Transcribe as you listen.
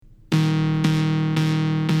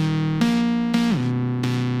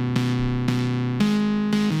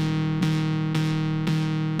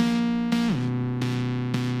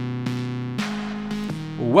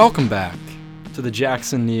Welcome back to the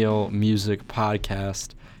Jackson Neill Music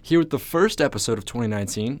Podcast, here with the first episode of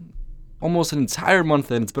 2019. Almost an entire month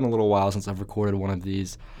in. It's been a little while since I've recorded one of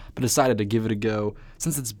these, but decided to give it a go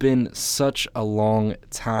since it's been such a long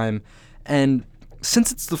time. And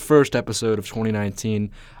since it's the first episode of 2019,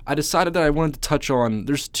 I decided that I wanted to touch on,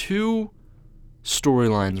 there's two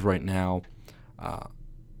storylines right now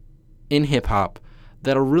in hip-hop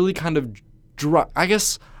that are really kind of, I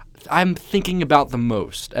guess, I'm thinking about the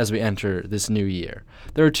most as we enter this new year.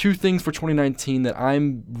 There are two things for 2019 that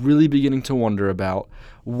I'm really beginning to wonder about.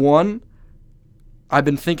 One, I've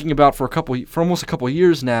been thinking about for almost a couple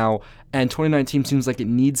years now, and 2019 seems like it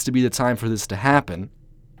needs to be the time for this to happen.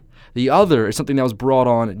 The other is something that was brought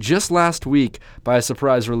on just last week by a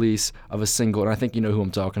surprise release of a single, and I think you know who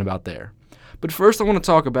I'm talking about there. But first I want to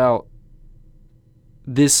talk about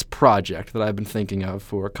this project that I've been thinking of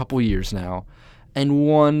for a couple years now, and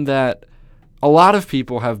one that a lot of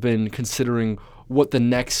people have been considering what the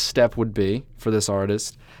next step would be for this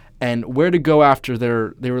artist and where to go after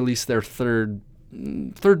they release their third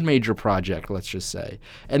major project, let's just say.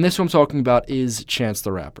 And this one I'm talking about is Chance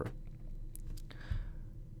the Rapper.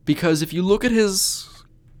 Because if you look at his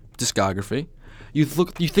discography, you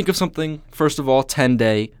think of something, first of all, 10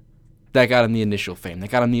 Day, that got him the initial fame,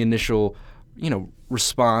 that got him the initial,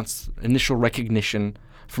 response, initial recognition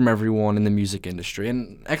from everyone in the music industry.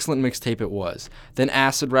 An excellent mixtape it was. Then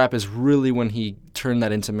Acid Rap is really when he turned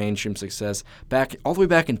that into mainstream success, all the way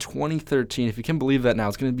back in 2013. If you can believe that now,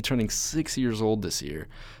 it's going to be turning 6 years old this year.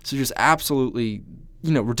 So just absolutely,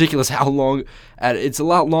 ridiculous how long. It's a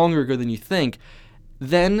lot longer ago than you think.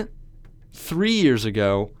 Then 3 years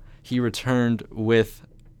ago, he returned with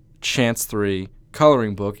Chance 3,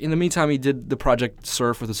 Coloring Book. In the meantime, he did the project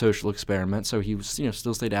Surf with a Social Experiment, so he was,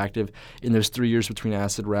 still stayed active in those 3 years between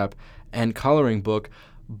Acid Rap and Coloring Book.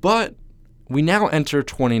 But we now enter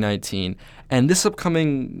 2019, and this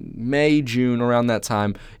upcoming May, June, around that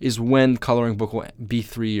time, is when Coloring Book will be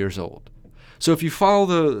 3 years old. So if you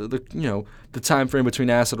follow the time frame between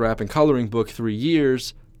Acid Rap and Coloring Book, 3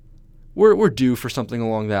 years, we're due for something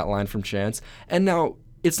along that line from Chance. And now,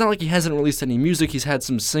 it's not like he hasn't released any music. He's had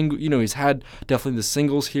some he's had definitely the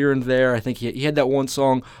singles here and there. I think he had that one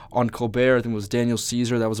song on Colbert, I think it was Daniel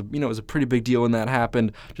Caesar. That was it was a pretty big deal when that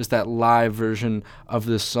happened, just that live version of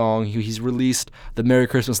this song. He's released the Merry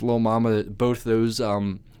Christmas Lil Mama, both those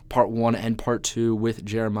part 1 and part 2 with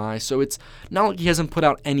Jeremiah. So it's not like he hasn't put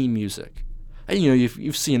out any music. And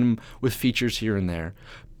you've seen him with features here and there.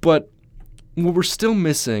 But what we're still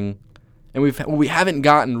missing, and we haven't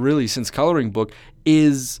gotten really since Coloring Book,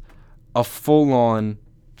 is a full-on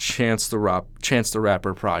Chance the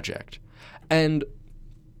Rapper project. And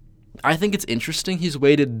I think it's interesting he's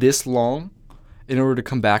waited this long in order to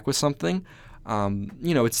come back with something.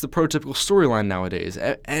 It's the prototypical storyline nowadays.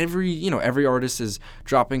 Every artist is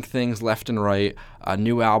dropping things left and right,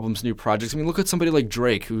 new albums, new projects. I mean, look at somebody like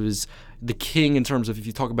Drake, who is the king in terms of, if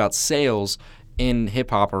you talk about sales in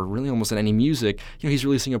hip-hop or really almost in any music, he's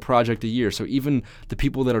releasing a project a year. So even the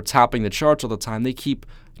people that are topping the charts all the time, they keep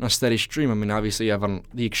a steady stream. I mean, obviously you have on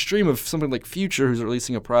the extreme of somebody like Future, who's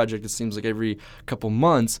releasing a project, it seems like every couple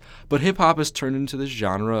months. But hip-hop has turned into this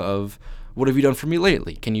genre of, what have you done for me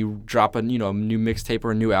lately? Can you drop a new mixtape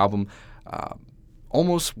or a new album?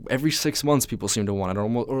 Almost every 6 months people seem to want it,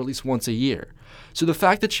 or at least once a year. So the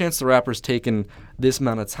fact that Chance the Rapper's taken this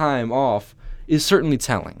amount of time off is certainly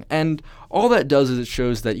telling. And all that does is it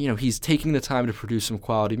shows that, he's taking the time to produce some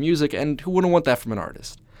quality music, and who wouldn't want that from an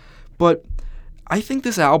artist? But I think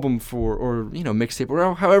this album mixtape,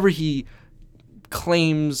 or however he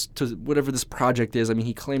claims to, whatever this project is, I mean,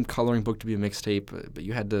 he claimed Coloring Book to be a mixtape, but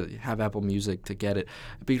you had to have Apple Music to get it,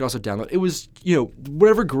 but you could also download. It was,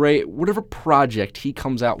 whatever project he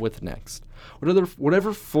comes out with next,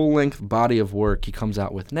 whatever full-length body of work he comes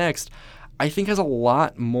out with next, I think has a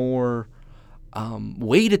lot more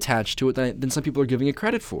weight attached to it than some people are giving it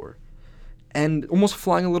credit for, and almost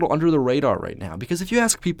flying a little under the radar right now. Because if you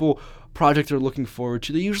ask people project they're looking forward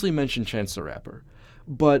to, they usually mention Chance the Rapper.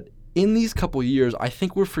 But in these couple years, I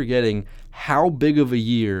think we're forgetting how big of a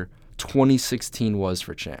year 2016 was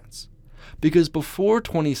for Chance. Because before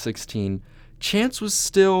 2016, Chance was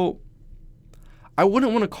still, I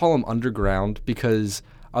wouldn't want to call him underground, because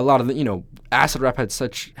a lot of the, Acid Rap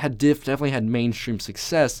definitely had mainstream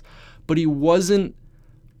success, but he wasn't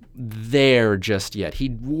there just yet. He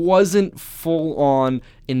wasn't full on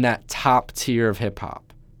in that top tier of hip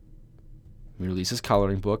hop. He releases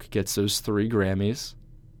Coloring Book, gets those 3 Grammys,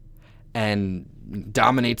 and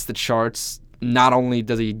dominates the charts. Not only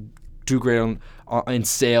does he do great in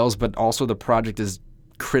sales, but also the project is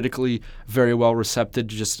critically very well received.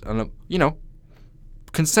 Just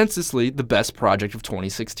consensusly the best project of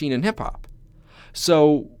 2016 in hip-hop.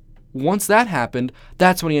 So once that happened,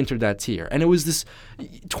 that's when he entered that tier. And it was this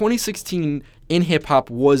 2016 in hip-hop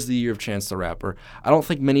was the year of Chance the Rapper. I don't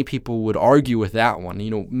think many people would argue with that one.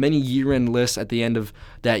 Many year-end lists at the end of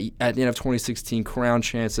 2016 crown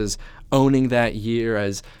Chance as owning that year,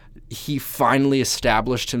 as he finally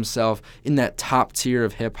established himself in that top tier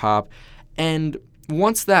of hip-hop. And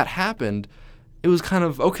once that happened, it was kind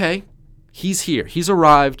of, okay, he's here. He's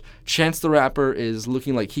arrived. Chance the Rapper is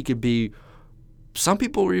looking like he could be, some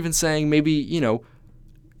people were even saying maybe,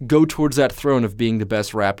 go towards that throne of being the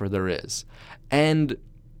best rapper there is. And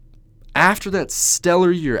after that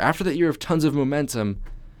stellar year, after that year of tons of momentum,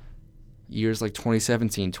 years like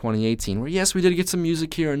 2017, 2018, where yes, we did get some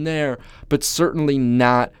music here and there, but certainly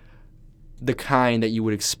not the kind that you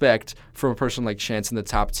would expect from a person like Chance in the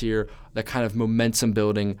top tier, that kind of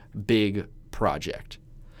momentum-building big project.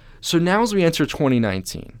 So now as we enter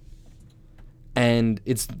 2019, and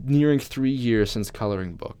it's nearing 3 years since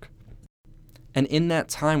Coloring Book. And in that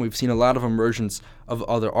time, we've seen a lot of emergence of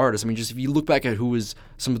other artists. I mean, just if you look back at who was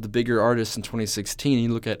some of the bigger artists in 2016, and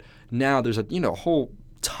you look at now, there's a whole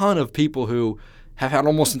ton of people who have had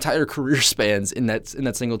almost entire career spans in that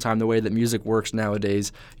single time, the way that music works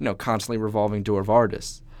nowadays, constantly revolving door of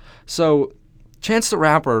artists. So Chance the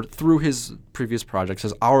Rapper, through his previous projects,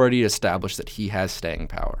 has already established that he has staying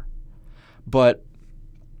power. But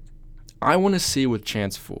I want to see with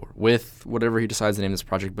Chance 4, with whatever he decides to name this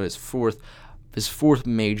project, but his fourth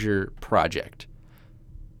major project.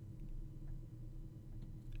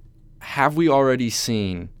 Have we already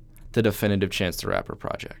seen the definitive Chance the Rapper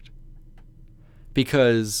project?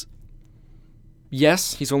 Because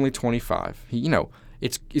yes, he's only 25.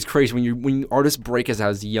 It's crazy when artists break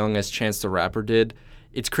as young as Chance the Rapper did.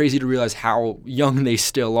 It's crazy to realize how young they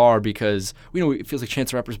still are, because it feels like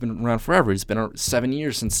Chance the Rapper's been around forever. It's been 7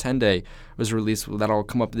 years since 10 Day was released. That'll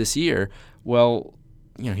come up this year. Well,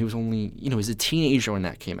 he was only, he was a teenager when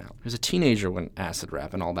that came out. He was a teenager when acid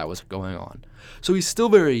rap and all that was going on. So he's still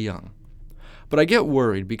very young. But I get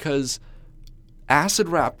worried because acid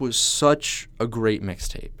rap was such a great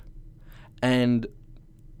mixtape. And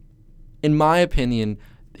in my opinion,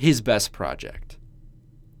 his best project.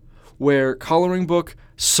 Where Coloring Book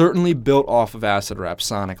certainly built off of acid rap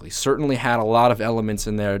sonically, certainly had a lot of elements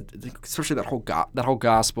in there, especially that whole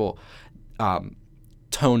gospel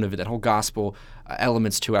tone of it, that whole gospel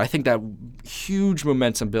elements to it. I think that huge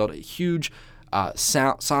momentum build, a huge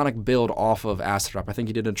sonic build off of acid rap. I think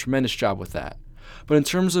he did a tremendous job with that. But in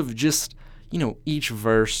terms of just, each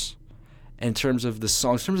verse, in terms of the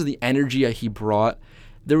songs, in terms of the energy that he brought,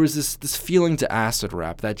 there was this feeling to acid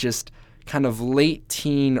rap that just kind of late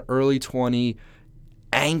teen, early 20,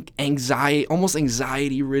 anxiety, almost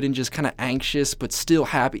anxiety-ridden, just kind of anxious, but still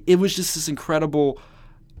happy. It was just this incredible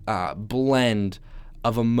blend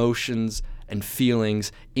of emotions and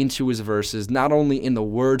feelings into his verses, not only in the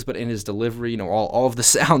words, but in his delivery, all of the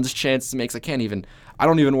sounds Chance makes. I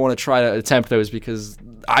don't even want to try to attempt those because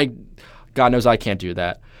God knows I can't do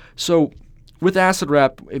that. So with acid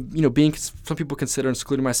rap, being some people consider,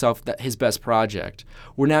 including myself, that his best project,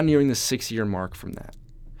 we're now nearing the 6-year mark from that.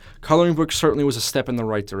 Coloring Book certainly was a step in the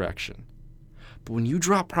right direction. But when you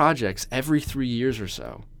drop projects every 3 years or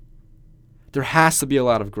so, there has to be a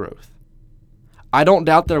lot of growth. I don't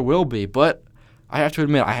doubt there will be, but I have to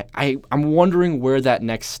admit, I'm wondering where that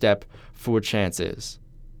next step for Chance is.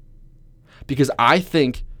 Because I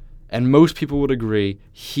think, and most people would agree,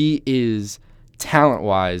 he is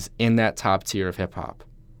talent-wise in that top tier of hip-hop.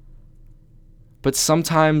 But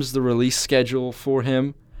sometimes the release schedule for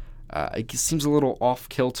him, it seems a little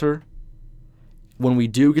off-kilter. When we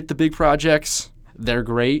do get the big projects, they're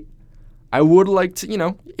great. I would like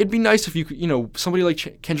to, it'd be nice if you could, somebody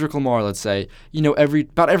like Kendrick Lamar, let's say,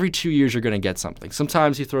 about every 2 years you're going to get something.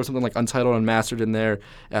 Sometimes he throws something like Untitled Unmastered in there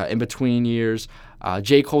in between years.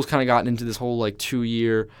 J. Cole's kind of gotten into this whole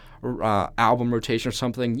 2-year album rotation or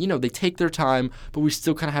something. They take their time, but we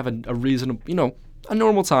still kind of have a reasonable, a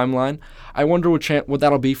normal timeline. I wonder what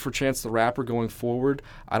that'll be for Chance the Rapper going forward.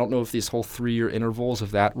 I don't know if these whole 3-year intervals,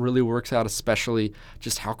 if that really works out, especially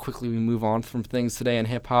just how quickly we move on from things today in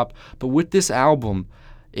hip hop. But with this album,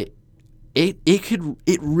 it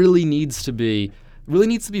really needs to be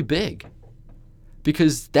big.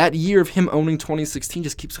 Because that year of him owning 2016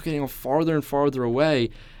 just keeps getting farther and farther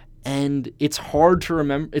away. And it's hard to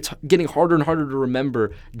remember. It's getting harder and harder to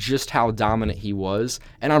remember just how dominant he was.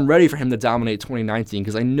 And I'm ready for him to dominate 2019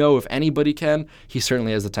 because I know if anybody can, he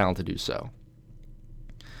certainly has the talent to do so.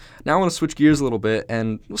 Now I want to switch gears a little bit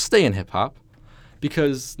and we'll stay in hip-hop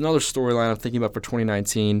because another storyline I'm thinking about for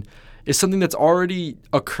 2019 is something that's already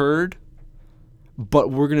occurred,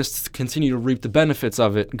 but we're going to continue to reap the benefits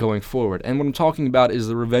of it going forward. And what I'm talking about is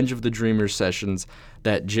the Revenge of the Dreamers sessions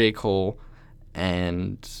that J. Cole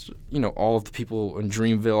and, all of the people in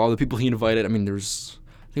Dreamville, all the people he invited. I think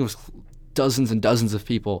it was dozens and dozens of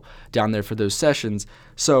people down there for those sessions.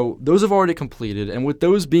 So those have already completed. And with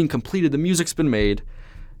those being completed, the music's been made.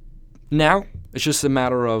 Now it's just a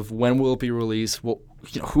matter of when will it be released,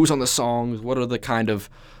 who's on the songs, what are the kind of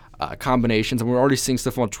combinations, and we're already seeing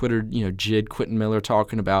stuff on Twitter, Jid, Quentin Miller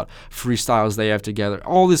talking about freestyles they have together,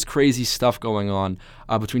 all this crazy stuff going on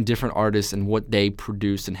between different artists and what they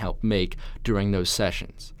produced and helped make during those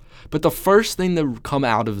sessions. But the first thing to come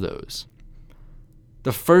out of those,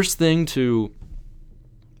 the first thing to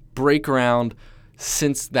break ground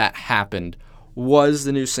since that happened was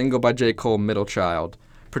the new single by J. Cole, Middle Child,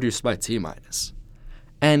 produced by T-.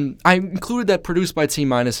 And I included that produced by T-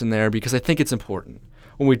 in there because I think it's important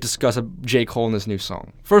when we discuss J. Cole and this new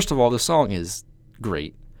song. First of all, the song is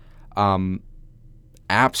great. Absolutely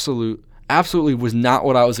was not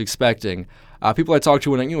what I was expecting. People I talked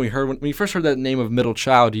to when you first heard that name of Middle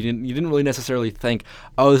Child, you didn't really necessarily think,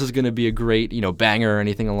 oh, this is going to be a great banger or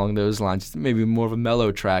anything along those lines. Maybe more of a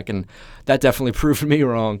mellow track, and that definitely proved me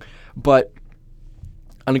wrong. But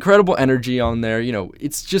an incredible energy on there.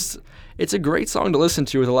 It's a great song to listen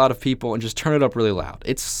to with a lot of people and just turn it up really loud.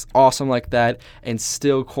 It's awesome like that, and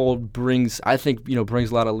still Cole brings a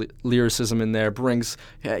lot of lyricism in there,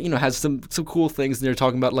 has some cool things in there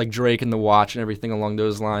talking about like Drake and The Watch and everything along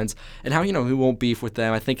those lines, and how, he won't beef with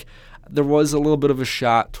them. I think there was a little bit of a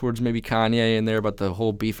shot towards maybe Kanye in there about the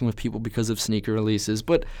whole beefing with people because of sneaker releases,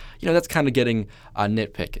 but, that's kind of getting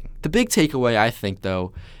nitpicking. The big takeaway, I think,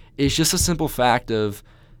 though, is just a simple fact of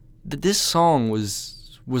that this song was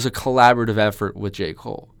a collaborative effort with J.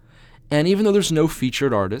 Cole. And even though there's no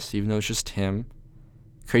featured artist, even though it's just him,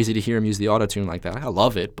 crazy to hear him use the auto-tune like that. I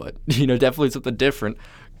love it, but, definitely something different.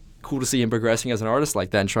 Cool to see him progressing as an artist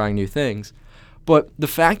like that and trying new things. But the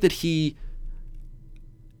fact that he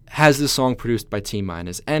has this song produced by T-,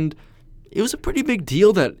 and it was a pretty big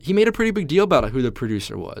deal that he made a pretty big deal about who the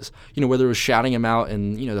producer was. Whether it was shouting him out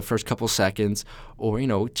in, the first couple seconds or,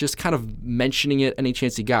 just kind of mentioning it any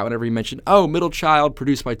chance he got whenever he mentioned, oh, Middle Child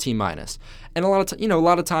produced by T-. And a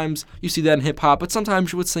lot of times you see that in hip hop, but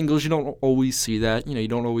sometimes with singles you don't always see that. You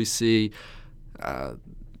don't always see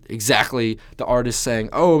exactly the artist saying,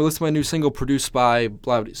 oh, this is my new single produced by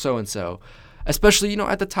blah, so and so. Especially,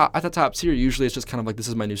 at the top tier, usually it's just kind of like, this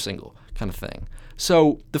is my new single kind of thing.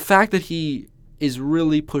 So the fact that he is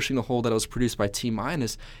really pushing the whole that it was produced by T-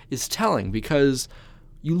 is telling, because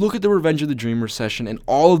you look at the Revenge of the Dreamers session and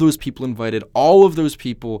all of those people invited, all of those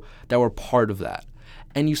people that were part of that.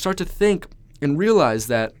 And you start to think and realize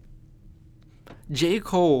that J.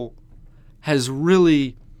 Cole has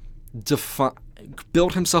really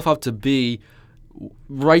built himself up to be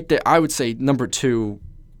right there, I would say, number 2,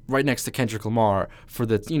 right next to Kendrick Lamar for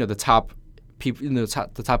the the top people,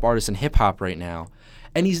 the top artists in hip hop right now,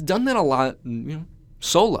 and he's done that a lot,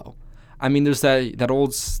 solo. I mean, there's that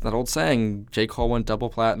old saying, J. Cole went double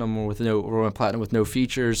platinum or went platinum with no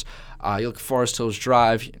features. You look at Forest Hills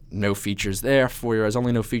Drive, no features there. 4 Year Eyes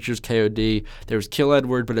Only, no features. KOD, there was Kill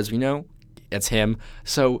Edward, but as we know, it's him.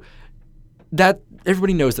 So that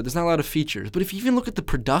everybody knows that there's not a lot of features. But if you even look at the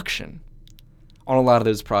production on a lot of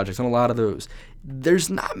those projects, there's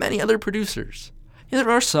not many other producers. There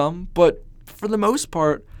are some, but for the most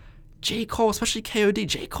part, J. Cole, especially KOD,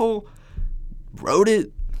 J. Cole wrote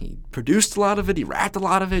it, he produced a lot of it, he rapped a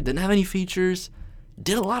lot of it, didn't have any features,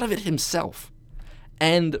 did a lot of it himself.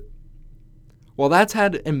 And while that's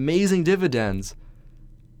had amazing dividends,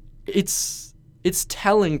 it's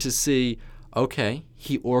telling to see, okay,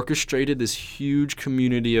 he orchestrated this huge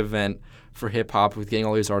community event for hip-hop with getting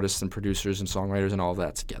all these artists and producers and songwriters and all of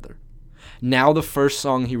that together. Now the first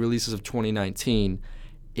song he releases of 2019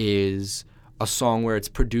 is a song where it's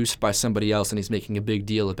produced by somebody else and he's making a big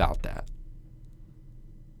deal about that.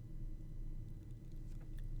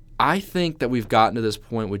 I think that we've gotten to this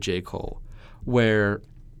point with J. Cole where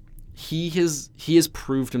he has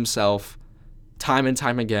proved himself time and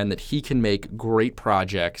time again that he can make great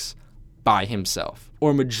projects by himself,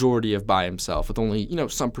 or a majority of by himself, with only,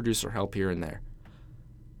 some producer help here and there.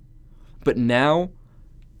 But now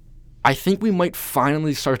I think we might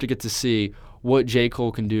finally start to get to see what J.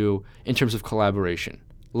 Cole can do in terms of collaboration.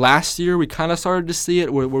 Last year, we kind of started to see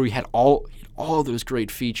it where we had all those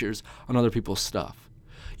great features on other people's stuff.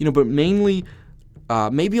 But mainly,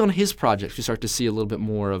 maybe on his projects, we start to see a little bit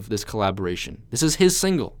more of this collaboration. This is his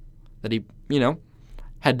single that he,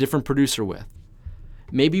 had a different producer with.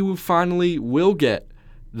 Maybe we finally will get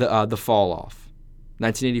the fall off.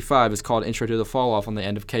 1985 is called Intro to the Fall Off on the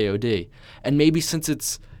end of KOD. And maybe since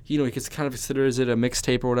it's, you know, it's kind of considered as it a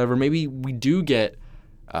mixtape or whatever, maybe we do get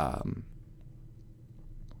a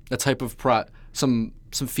type of some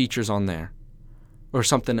features on there or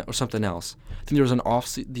something else. I think there was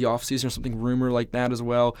the off-season or something rumor like that as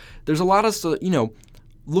well. There's a lot of, you know,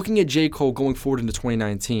 looking at J. Cole going forward into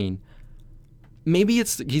 2019, maybe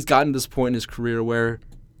he's gotten to this point in his career where,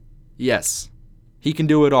 yes, he can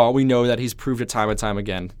do it all. We know that he's proved it time and time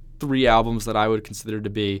again. 3 albums that I would consider to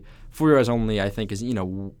be For Your Eyes Only, I think, is, you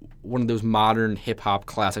know, one of those modern hip-hop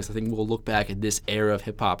classics. I think we'll look back at this era of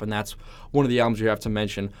hip-hop, and that's one of the albums you have to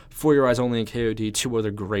mention. For Your Eyes Only and KOD, 2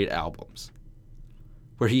 other great albums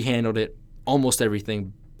where he handled it, almost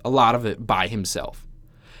everything, a lot of it by himself.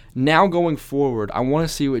 Now going forward, I want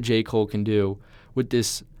to see what J. Cole can do with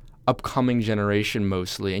this upcoming generation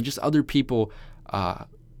mostly, and just other people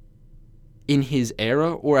in his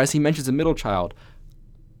era, or as he mentions, a middle child,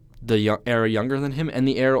 the era younger than him and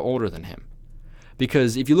the era older than him.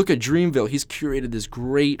 Because if you look at Dreamville, he's curated this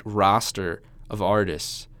great roster of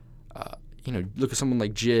artists. You know, look at someone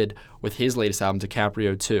like Jid with his latest album,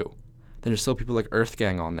 DiCaprio 2. Then there's still people like Earth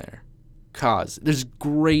Gang on there. Kaz. There's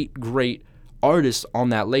great artists on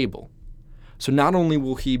that label. So not only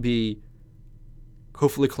will he be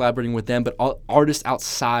hopefully collaborating with them, but artists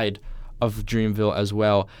outside of Dreamville as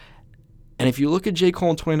well. And if you look at J. Cole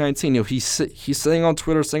in 2019, you know, he's saying on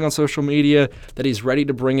Twitter, saying on social media that he's ready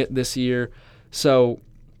to bring it this year. So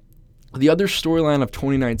the other storyline of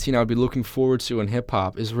 2019 I would be looking forward to in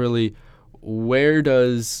hip-hop is really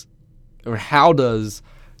how does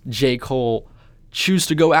J. Cole choose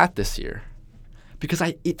to go at this year? Because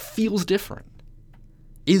it feels different.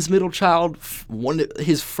 Is Middle Child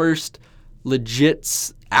his first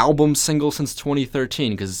legit album single since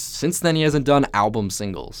 2013? Because since then he hasn't done album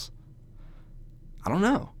singles. I don't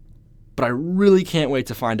know, but I really can't wait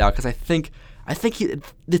to find out because I think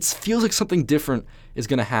it feels like something different is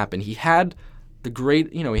going to happen. He had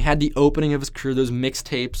he had the opening of his career, those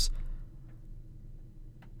mixtapes,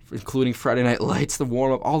 including Friday Night Lights, the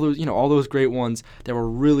warm up, all those great ones that were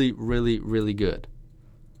really, really, really good.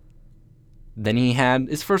 Then he had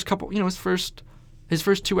his first couple, his first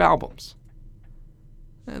 2 albums.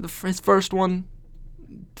 His first one.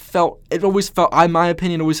 In my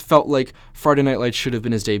opinion, always felt like Friday Night Lights should have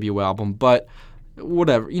been his debut album, but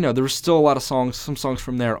whatever. There was still a lot of some songs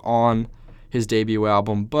from there on his debut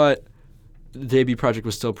album, but the debut project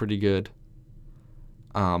was still pretty good.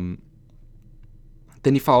 Then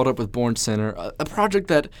he followed up with Born Sinner, a project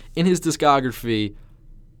that in his discography,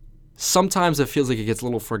 sometimes it feels like it gets a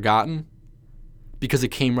little forgotten because it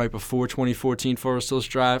came right before 2014 Forest Hills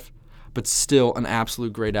Drive, but still an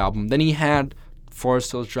absolute great album. Then he had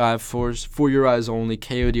Forest Hills Drive, For Your Eyes Only,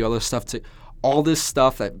 KOD, all this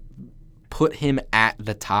stuff that put him at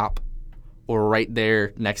the top or right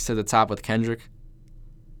there next to the top with Kendrick.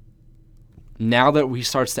 Now that he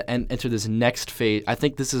starts to enter this next phase, I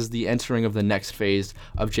think this is the entering of the next phase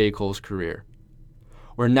of J. Cole's career,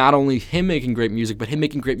 where not only him making great music, but him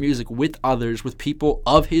making great music with others, with people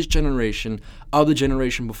of his generation, of the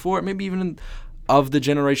generation before, maybe even of the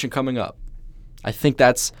generation coming up. I think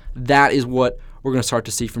that is what we're going to start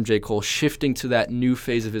to see from J. Cole, shifting to that new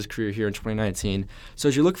phase of his career here in 2019. So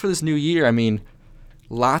as you look for this new year, I mean,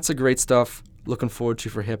 lots of great stuff looking forward to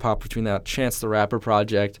for hip-hop between that Chance the Rapper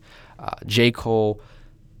project, J. Cole,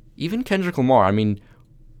 even Kendrick Lamar. I mean,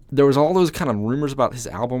 there was all those kind of rumors about his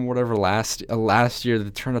album or whatever last year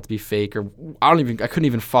that turned out to be fake, or I couldn't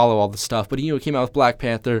even follow all the stuff. But he came out with Black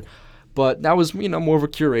Panther, but that was more of a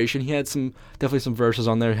curation. He had definitely some verses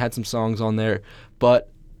on there, had some songs on there,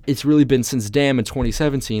 but it's really been since Damn in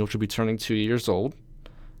 2017, which will be turning 2 years old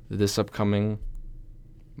this upcoming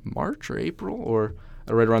March or April, or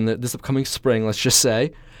right around this upcoming spring, let's just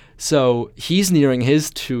say. So he's nearing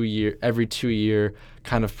his every 2 year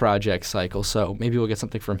kind of project cycle. So maybe we'll get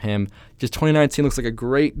something from him. Just 2019 looks like a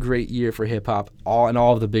great, great year for hip hop,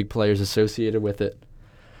 all of the big players associated with it.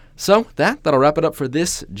 So that'll wrap it up for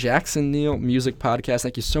this Jackson Neill Music Podcast.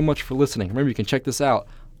 Thank you so much for listening. Remember, you can check this out,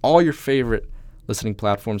 all your favorite listening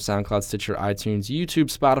platforms, SoundCloud, Stitcher, iTunes,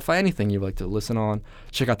 YouTube, Spotify, anything you'd like to listen on.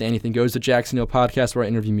 Check out the Anything Goes to Jackson Neill podcast, where I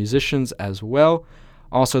interview musicians as well.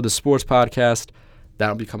 Also, the sports podcast,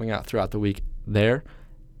 that'll be coming out throughout the week there.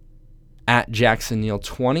 At Jackson Neill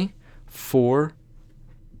 20 for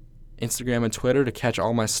Instagram and Twitter to catch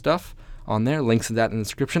all my stuff on there. Links to that in the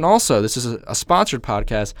description. Also, this is a sponsored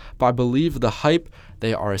podcast by Believe the Hype.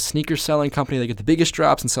 They are a sneaker selling company. They get the biggest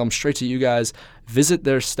drops and sell them straight to you guys. Visit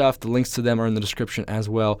their stuff. The links to them are in the description as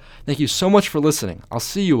well. Thank you so much for listening. I'll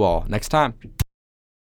see you all next time.